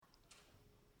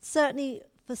Certainly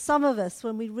for some of us,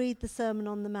 when we read the Sermon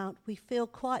on the Mount, we feel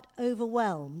quite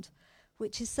overwhelmed,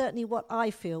 which is certainly what I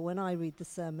feel when I read the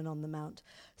Sermon on the Mount.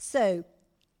 So,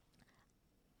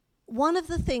 one of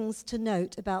the things to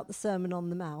note about the Sermon on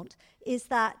the Mount is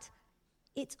that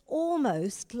it's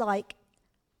almost like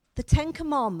the Ten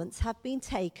Commandments have been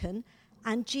taken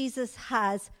and Jesus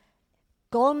has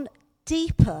gone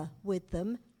deeper with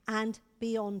them and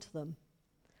beyond them.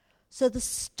 So the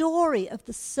story of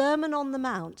the Sermon on the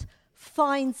Mount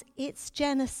finds its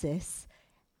genesis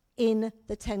in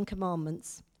the Ten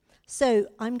Commandments. So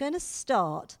I'm going to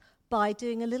start by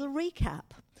doing a little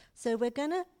recap. So we're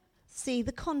going to see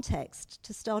the context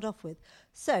to start off with.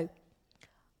 So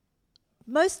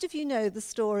most of you know the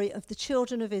story of the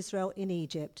children of Israel in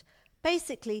Egypt.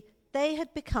 Basically, they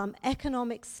had become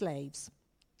economic slaves,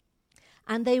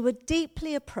 and they were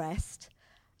deeply oppressed.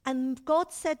 And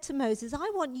God said to Moses, I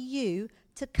want you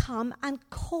to come and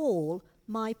call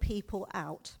my people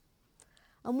out.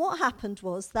 And what happened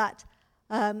was that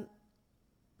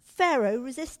Pharaoh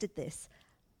resisted this.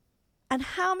 And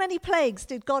how many plagues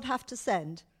did God have to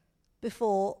send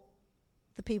before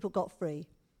the people got free?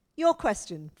 Your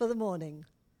question for the morning.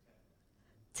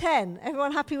 10.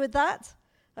 Everyone happy with that?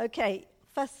 Okay,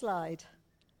 first slide.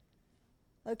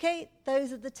 Okay,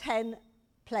 those are the 10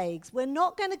 plagues. We're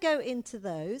not going to go into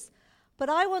those, but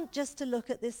I want just to look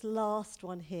at this last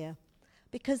one here,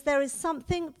 because there is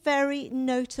something very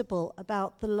notable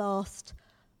about the last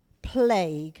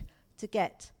plague to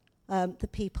get the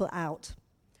people out.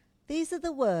 These are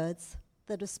the words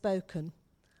that are spoken.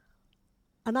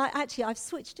 And I've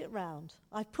switched it round.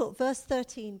 I've put verse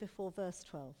 13 before verse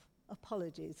 12.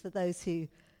 Apologies for those who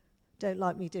don't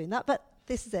like me doing that, but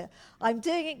this is it. I'm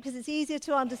doing it because it's easier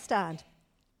to understand.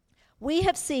 We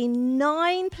have seen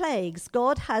 9 plagues.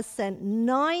 God has sent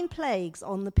 9 plagues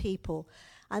on the people.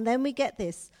 And then we get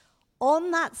this. On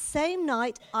that same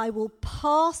night, I will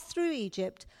pass through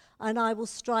Egypt, and I will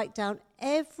strike down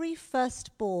every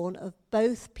firstborn of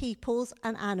both peoples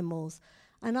and animals,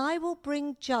 and I will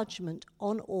bring judgment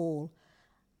on all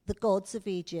the gods of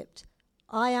Egypt.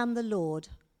 I am the Lord.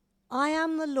 I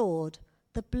am the Lord.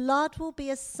 The blood will be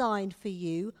a sign for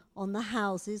you on the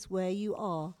houses where you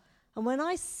are. And when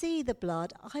I see the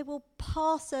blood, I will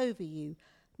pass over you.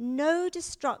 No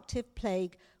destructive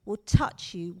plague will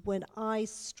touch you when I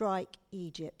strike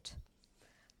Egypt.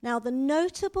 Now, the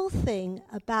notable thing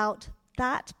about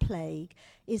that plague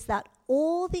is that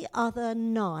all the other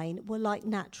 9 were like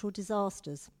natural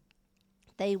disasters.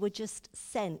 They were just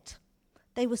sent.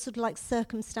 They were sort of like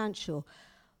circumstantial.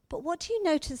 But what do you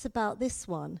notice about this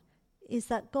one is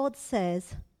that God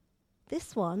says,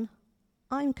 this one,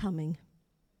 I'm coming.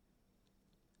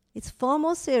 It's far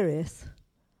more serious.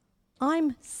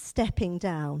 I'm stepping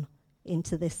down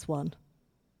into this one.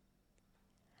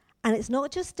 And it's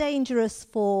not just dangerous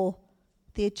for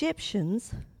the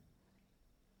Egyptians,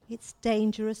 it's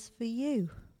dangerous for you.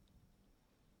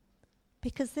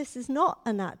 Because this is not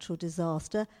a natural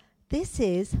disaster. This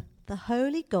is the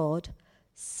Holy God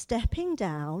stepping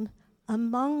down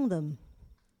among them.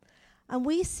 And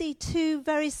we see 2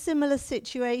 very similar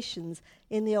situations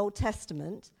in the Old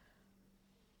Testament.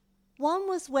 One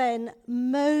was when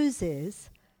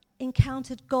Moses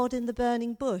encountered God in the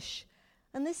burning bush.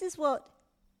 And this is what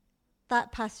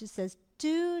that passage says.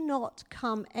 Do not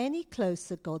come any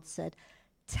closer, God said.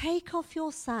 Take off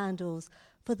your sandals,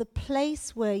 for the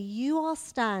place where you are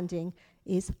standing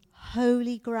is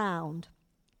holy ground.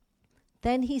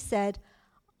 Then he said,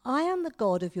 I am the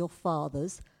God of your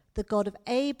fathers, the God of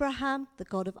Abraham, the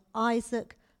God of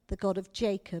Isaac, the God of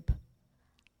Jacob.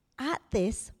 At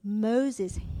this,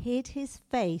 Moses hid his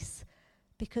face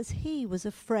because he was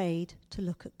afraid to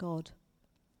look at God.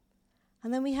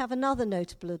 And then we have another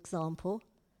notable example,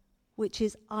 which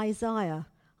is Isaiah.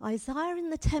 Isaiah in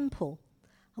the temple.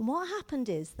 And what happened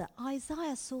is that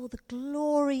Isaiah saw the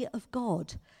glory of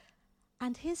God.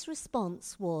 And his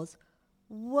response was,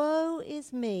 woe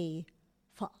is me,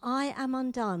 for I am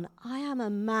undone. I am a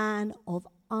man of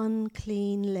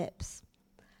unclean lips.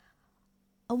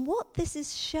 And what this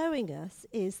is showing us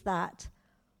is that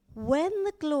when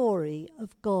the glory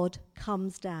of God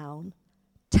comes down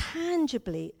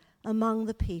tangibly among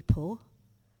the people,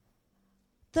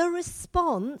 the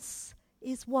response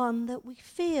is one that we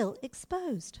feel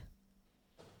exposed.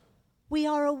 We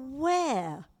are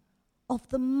aware of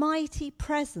the mighty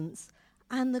presence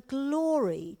and the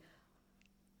glory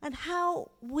and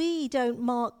how we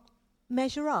don't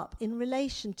measure up in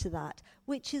relation to that,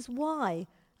 which is why,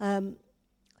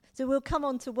 so we'll come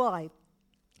on to why.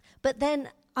 But then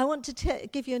I want to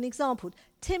give you an example.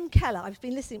 Tim Keller, I've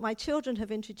been listening, my children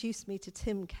have introduced me to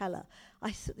Tim Keller.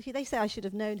 They say I should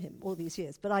have known him all these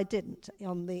years, but I didn't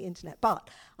on the internet. But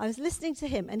I was listening to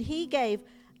him, and he gave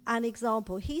an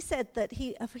example. He said that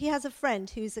he has a friend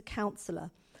who's a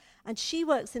counsellor, and she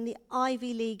works in the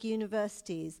Ivy League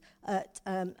universities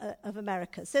of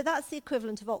America. So that's the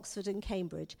equivalent of Oxford and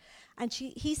Cambridge. And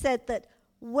he said that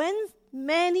when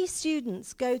many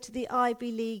students go to the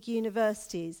Ivy League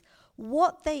universities,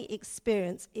 what they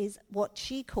experience is what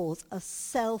she calls a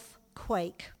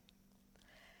self-quake.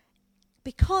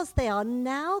 Because they are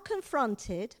now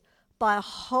confronted by a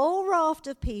whole raft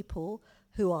of people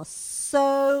who are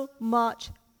so much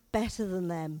better than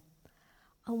them.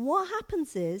 And what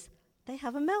happens is they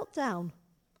have a meltdown.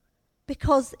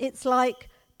 Because it's like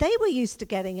they were used to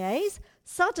getting A's.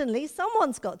 Suddenly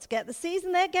someone's got to get the C's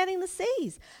and they're getting the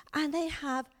C's. And they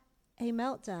have a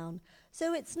meltdown.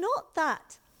 So it's not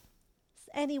that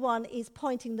anyone is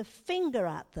pointing the finger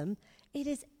at them. It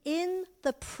is in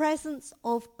the presence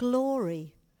of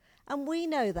glory. And we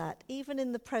know that, even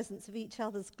in the presence of each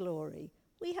other's glory,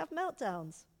 we have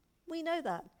meltdowns. We know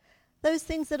that. Those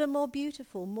things that are more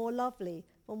beautiful, more lovely,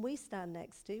 when we stand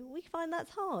next to, we find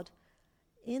that's hard.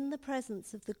 In the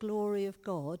presence of the glory of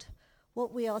God,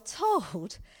 what we are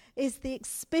told is the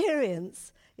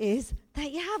experience is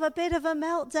that you have a bit of a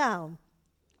meltdown.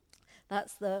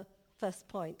 That's the first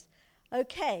point.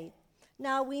 Okay,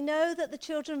 now we know that the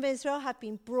children of Israel have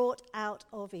been brought out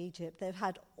of Egypt. They've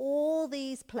had all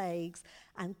these plagues,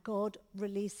 and God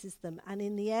releases them. And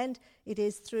in the end, it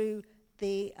is through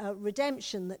the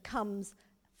redemption that comes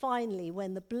finally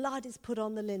when the blood is put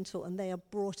on the lintel and they are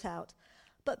brought out.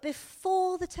 But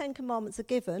before the 10 Commandments are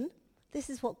given, this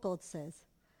is what God says.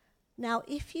 Now,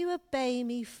 if you obey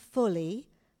me fully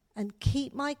and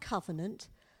keep my covenant,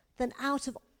 then out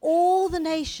of all the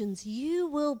nations you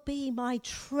will be my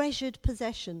treasured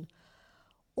possession.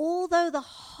 Although the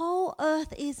whole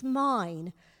earth is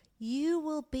mine, you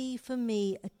will be for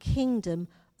me a kingdom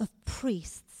of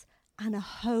priests and a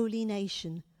holy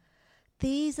nation.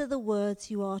 These are the words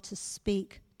you are to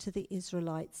speak to the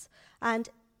Israelites. And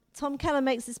Tom Keller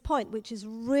makes this point, which is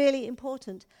really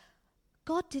important.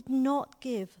 God did not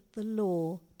give the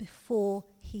law before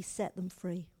he set them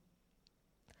free.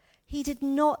 He did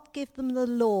not give them the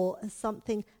law as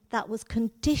something that was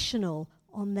conditional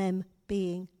on them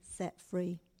being set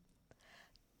free.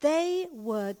 They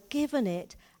were given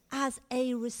it as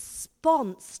a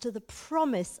response to the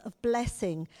promise of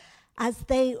blessing as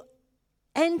they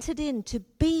entered into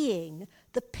being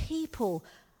the people,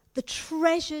 the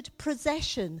treasured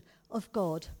possession of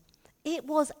God. It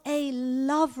was a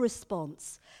love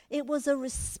response. It was a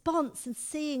response in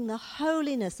seeing the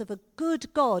holiness of a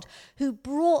good God who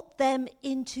brought them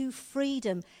into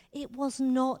freedom. It was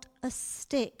not a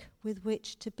stick with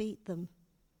which to beat them.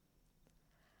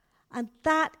 And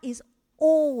that is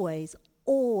always,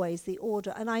 always the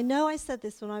order. And I know I said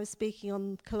this when I was speaking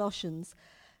on Colossians.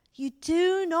 You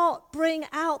do not bring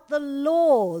out the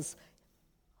laws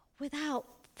without,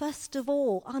 first of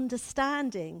all,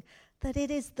 understanding that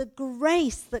it is the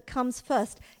grace that comes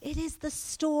first. It is the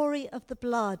story of the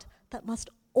blood that must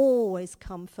always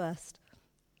come first.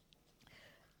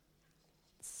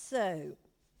 So,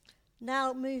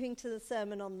 now moving to the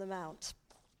Sermon on the Mount.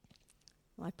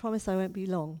 I promise I won't be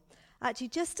long. Actually,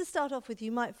 just to start off with,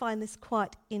 you might find this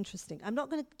quite interesting. I'm not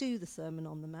going to do the Sermon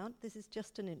on the Mount. This is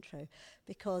just an intro,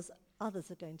 because others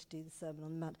are going to do the Sermon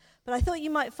on the Mount. But I thought you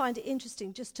might find it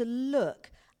interesting just to look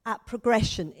at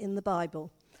progression in the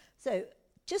Bible. So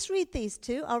just read these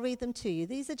two. I'll read them to you.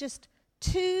 These are just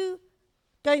two,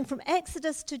 going from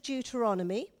Exodus to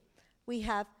Deuteronomy.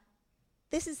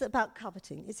 This is about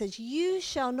coveting. It says, you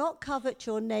shall not covet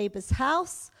your neighbor's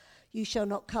house. You shall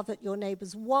not covet your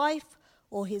neighbor's wife,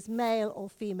 or his male or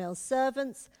female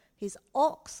servants, his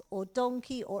ox or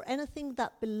donkey, or anything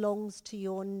that belongs to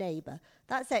your neighbor.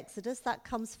 That's Exodus. That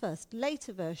comes first.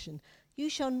 Later version, you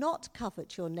shall not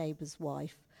covet your neighbor's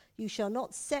wife. You shall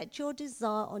not set your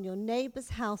desire on your neighbor's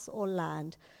house or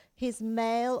land, his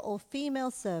male or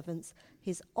female servants,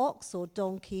 his ox or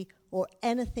donkey, or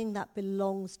anything that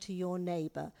belongs to your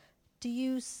neighbor.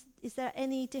 Is there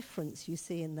any difference you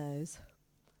see in those?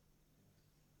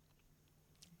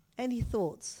 Any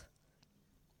thoughts?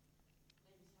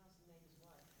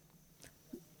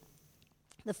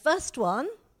 The first one,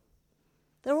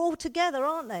 they're all together,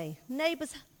 aren't they?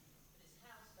 Neighbors.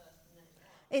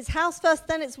 It's house first,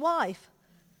 then it's wife.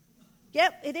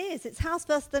 Yep, it is. It's house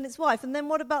first, then it's wife. And then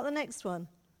what about the next one?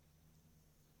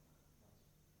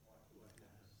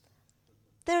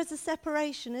 There is a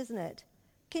separation, isn't it?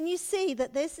 Can you see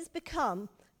that this has become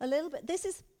a little bit...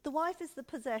 the wife is the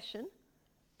possession,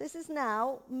 This is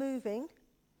now moving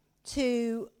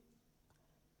to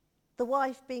the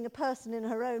wife being a person in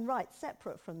her own right,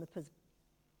 separate from the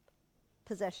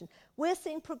possession. We're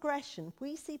seeing progression.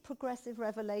 We see progressive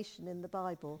revelation in the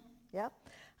Bible. Yeah?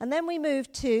 And then we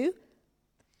move to,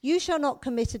 you shall not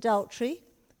commit adultery.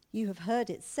 You have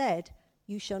heard it said,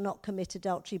 you shall not commit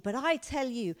adultery. But I tell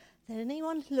you that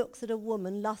anyone who looks at a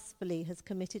woman lustfully has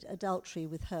committed adultery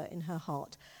with her in her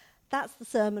heart. That's the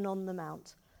Sermon on the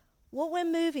Mount. What we're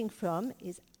moving from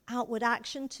is outward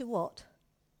action to what?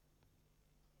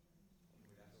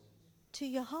 To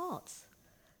your hearts.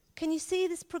 Can you see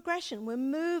this progression? We're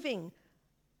moving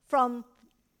from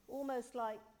almost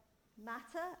like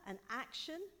matter and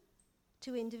action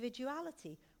to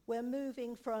individuality. We're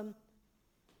moving from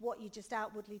what you just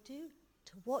outwardly do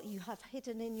to what you have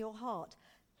hidden in your heart.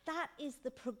 That is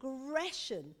the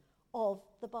progression of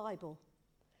the Bible.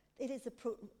 It is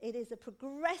a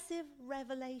progressive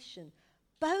revelation,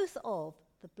 both of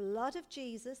the blood of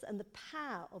Jesus and the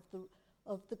power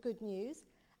of the good news,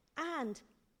 and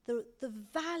the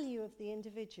value of the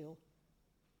individual,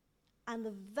 and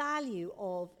the value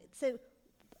of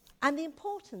and the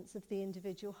importance of the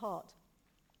individual heart.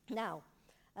 Now,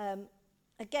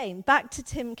 again, back to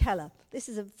Tim Keller. This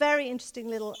is a very interesting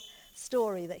little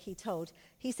story that he told.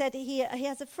 He said he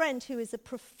has a friend who is a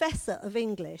professor of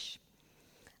English,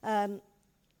 and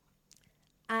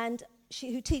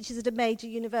who teaches at a major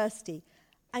university.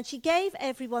 And she gave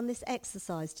everyone this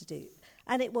exercise to do.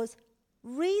 And it was,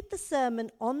 read the Sermon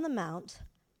on the Mount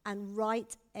and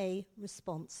write a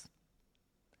response.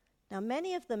 Now,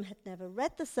 many of them had never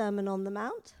read the Sermon on the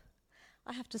Mount.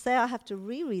 I have to say, I have to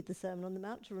reread the Sermon on the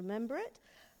Mount to remember it.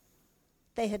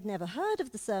 They had never heard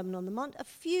of the Sermon on the Mount. A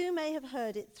few may have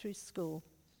heard it through school.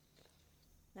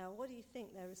 Now, what do you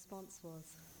think their response was?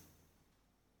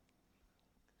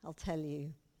 I'll tell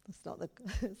you. It's not a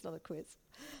quiz.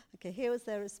 Okay, here was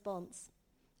their response.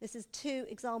 This is two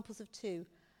examples of two.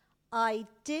 I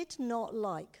did not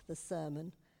like the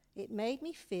sermon. It made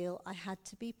me feel I had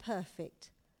to be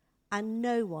perfect, and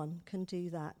no one can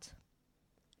do that.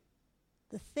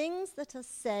 The things that are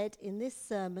said in this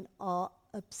sermon are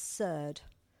absurd.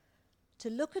 To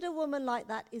look at a woman like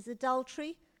that is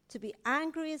adultery. To be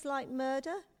angry is like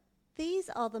murder. These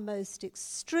are the most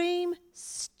extreme,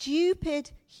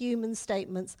 stupid human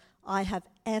statements I have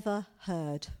ever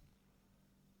heard.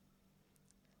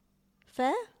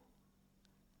 Fair?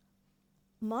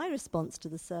 My response to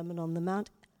the Sermon on the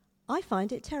Mount, I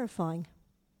find it terrifying.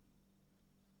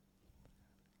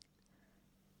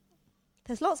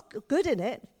 There's lots good in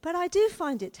it, but I do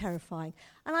find it terrifying.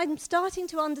 And I'm starting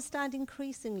to understand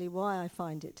increasingly why I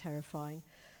find it terrifying.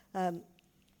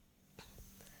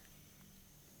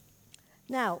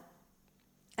 Now,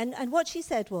 and what she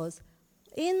said was,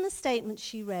 in the statement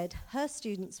she read, her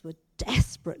students were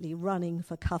desperately running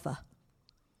for cover.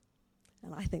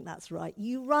 And I think that's right.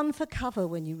 You run for cover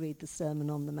when you read the Sermon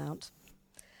on the Mount.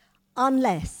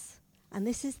 Unless, and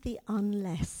this is the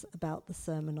unless about the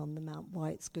Sermon on the Mount, why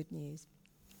it's good news.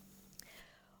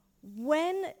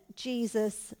 When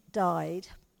Jesus died,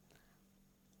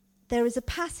 there is a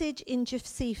passage in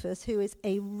Josephus, who is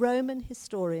a Roman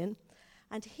historian,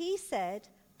 and he said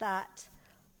that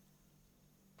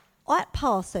at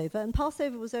Passover, and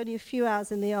Passover was only a few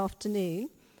hours in the afternoon,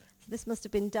 so this must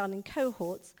have been done in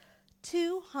cohorts,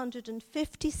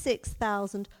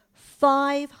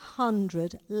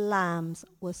 256,500 lambs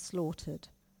were slaughtered.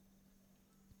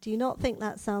 Do you not think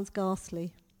that sounds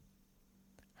ghastly?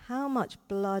 How much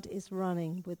blood is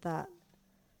running with that?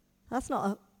 That's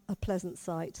not a pleasant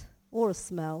sight or a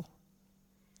smell.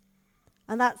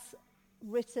 And that's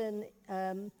written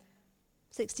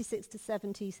 66 to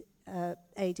 70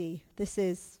 AD. This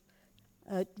is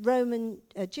a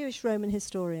Jewish Roman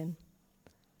historian.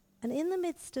 And in the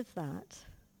midst of that,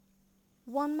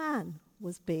 one man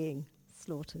was being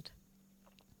slaughtered.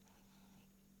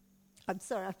 I'm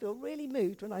sorry, I feel really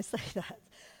moved when I say that.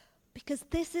 Because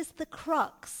this is the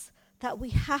crux that we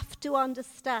have to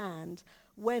understand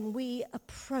when we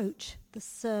approach the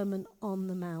Sermon on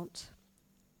the Mount.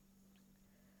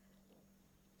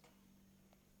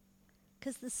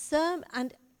 Because the sermon,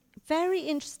 and very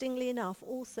interestingly enough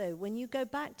also, when you go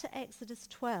back to Exodus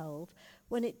 12,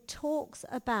 when it talks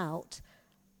about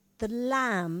the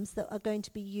lambs that are going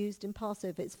to be used in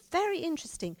Passover, it's very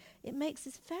interesting. It makes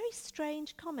this very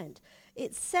strange comment.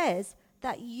 It says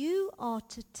that you are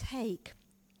to take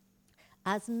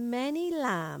as many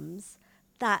lambs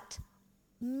that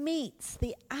meets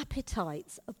the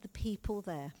appetites of the people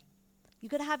there.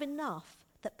 You've got to have enough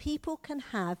that people can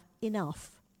have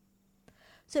enough.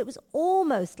 So it was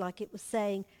almost like it was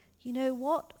saying, You know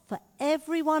what? For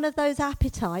every one of those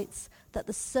appetites that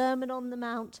the Sermon on the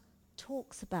Mount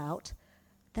talks about,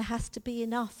 there has to be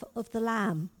enough of the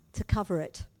lamb to cover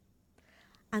it.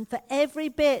 And for every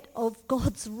bit of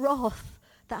God's wrath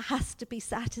that has to be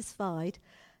satisfied,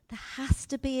 there has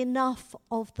to be enough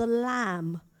of the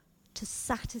lamb to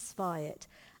satisfy it.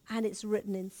 And it's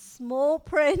written in small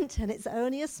print, and it's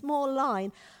only a small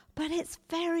line, but it's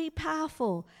very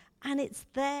powerful, and it's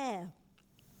there.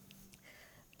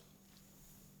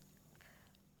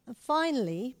 And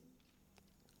finally,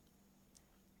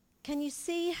 can you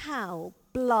see how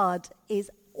blood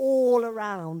is all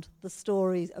around the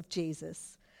story of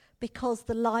Jesus? Because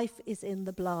the life is in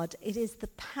the blood. It is the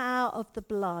power of the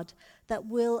blood that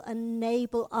will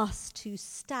enable us to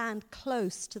stand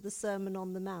close to the Sermon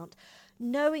on the Mount,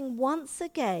 knowing once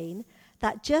again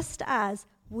that just as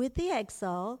with the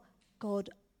exile, God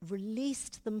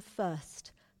released them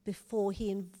first before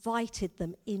he invited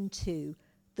them into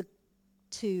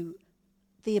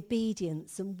the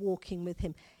obedience and walking with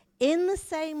him. In the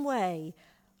same way,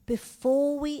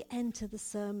 before we enter the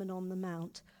Sermon on the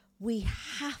Mount, we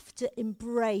have to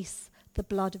embrace the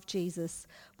blood of Jesus.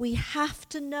 We have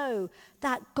to know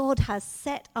that God has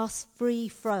set us free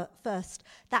first,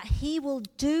 that he will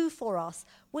do for us,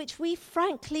 which we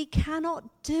frankly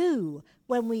cannot do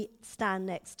when we stand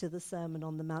next to the Sermon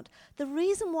on the Mount. The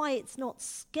reason why it's not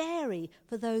scary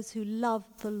for those who love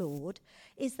the Lord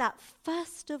is that,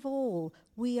 first of all,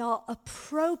 we are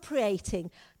appropriating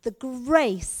the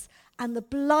grace and the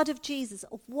blood of Jesus,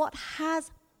 of what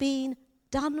has been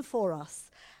done for us.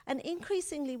 And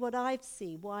increasingly what I've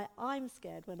seen, why I'm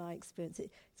scared when I experience it,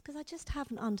 is because I just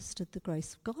haven't understood the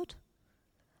grace of God.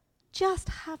 Just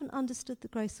haven't understood the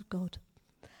grace of God.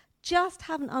 Just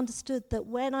haven't understood that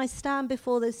when I stand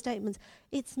before those statements,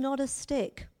 it's not a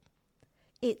stick.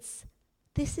 It's,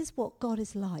 this is what God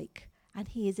is like. And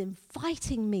he is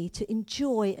inviting me to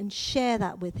enjoy and share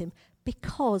that with him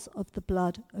because of the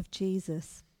blood of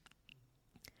Jesus.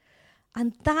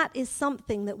 And that is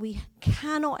something that we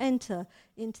cannot enter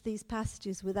into these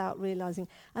passages without realizing.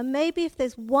 And maybe if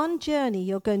there's one journey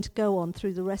you're going to go on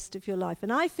through the rest of your life,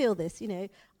 and I feel this,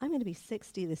 I'm going to be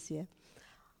 60 this year.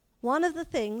 One of the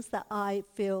things that I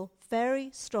feel very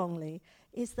strongly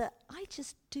is that I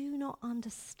just do not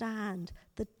understand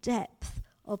the depth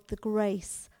of the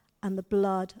grace and the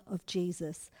blood of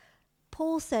Jesus.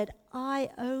 Paul said, I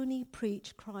only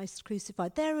preach Christ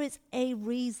crucified. There is a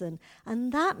reason.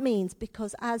 And that means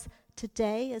because as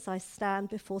today, as I stand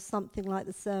before something like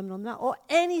the Sermon on the Mount, or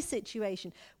any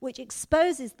situation which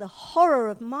exposes the horror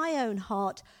of my own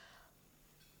heart,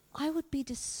 I would be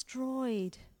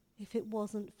destroyed if it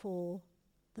wasn't for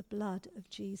the blood of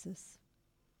Jesus.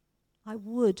 I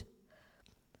would.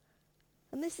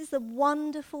 And this is a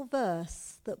wonderful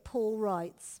verse that Paul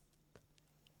writes.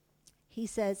 He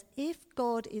says, if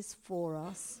God is for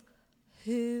us,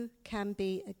 who can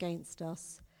be against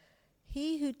us?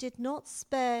 He who did not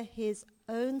spare his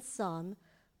own son,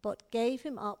 but gave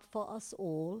him up for us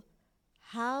all,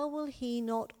 how will he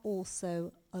not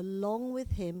also, along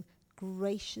with him,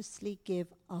 graciously give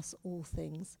us all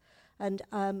things? And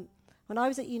when I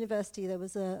was at university, there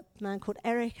was a man called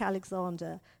Eric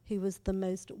Alexander, who was the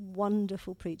most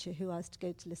wonderful preacher who I used to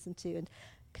go to listen to. And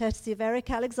courtesy of Eric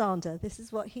Alexander, this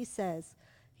is what he says.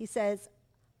 He says,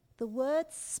 the word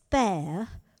spare,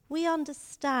 we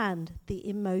understand the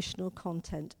emotional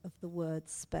content of the word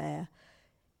spare.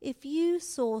 If you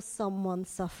saw someone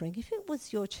suffering, if it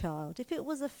was your child, if it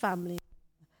was a family,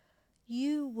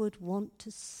 you would want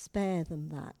to spare them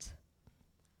that.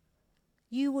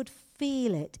 You would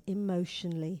feel it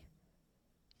emotionally.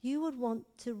 You would want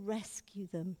to rescue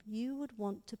them. You would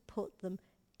want to put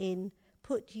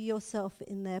yourself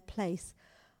in their place.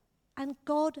 And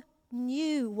God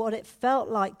knew what it felt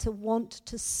like to want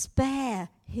to spare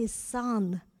his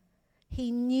son. He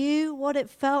knew what it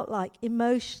felt like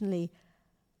emotionally,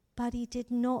 but he did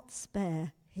not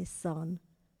spare his son.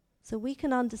 So we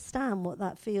can understand what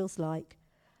that feels like.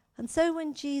 And so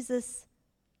when Jesus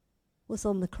was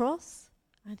on the cross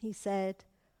and he said,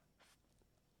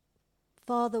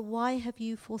 Father, why have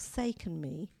you forsaken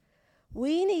me?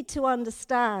 We need to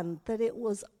understand that it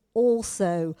was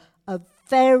also a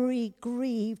very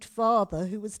grieved father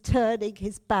who was turning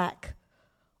his back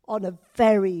on a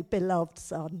very beloved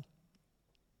son.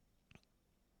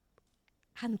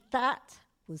 And that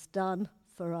was done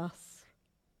for us.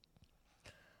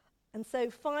 And so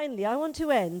finally, I want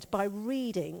to end by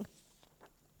reading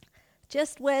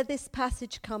just where this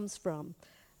passage comes from.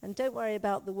 And don't worry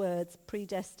about the words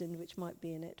predestined, which might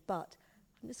be in it, but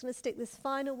I'm just going to stick this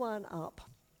final one up.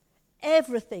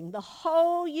 Everything, the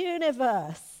whole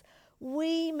universe,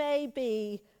 we may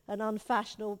be an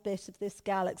unfashionable bit of this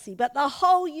galaxy. But the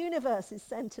whole universe is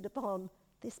centered upon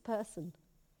this person.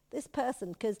 This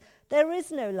person, because there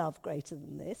is no love greater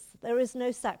than this. There is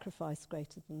no sacrifice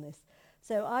greater than this.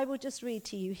 So I will just read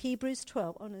to you Hebrews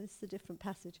 12. Oh, no, this is a different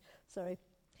passage. Sorry.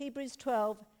 Hebrews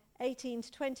 12, 18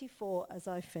 to 24 as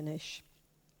I finish.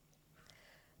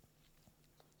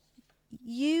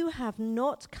 You have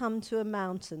not come to a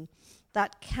mountain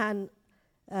that can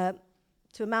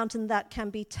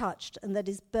be touched and that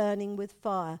is burning with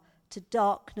fire, to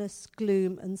darkness,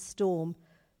 gloom, and storm,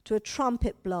 to a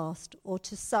trumpet blast, or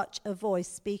to such a voice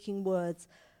speaking words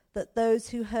that those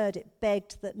who heard it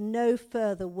begged that no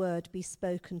further word be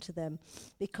spoken to them,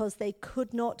 because they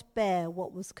could not bear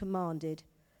what was commanded.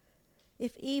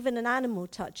 If even an animal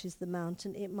touches the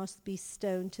mountain, it must be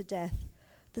stoned to death.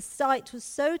 The sight was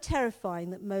so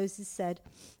terrifying that Moses said,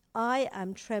 I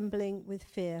am trembling with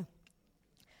fear.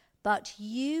 But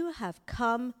you have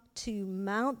come to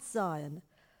Mount Zion,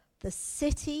 the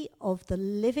city of the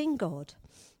living God,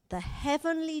 the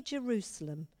heavenly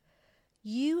Jerusalem.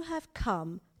 You have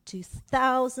come to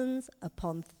thousands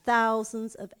upon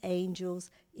thousands of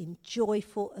angels in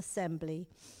joyful assembly,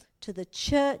 to the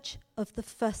church of the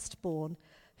firstborn,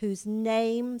 whose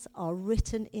names are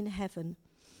written in heaven.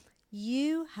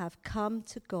 You have come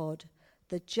to God,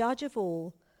 the judge of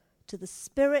all, to the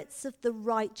spirits of the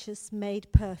righteous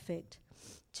made perfect,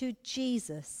 to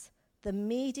Jesus, the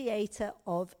mediator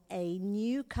of a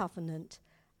new covenant,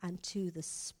 and to the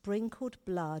sprinkled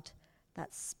blood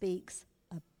that speaks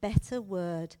a better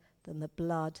word than the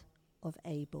blood of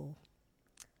Abel.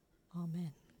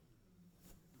 Amen.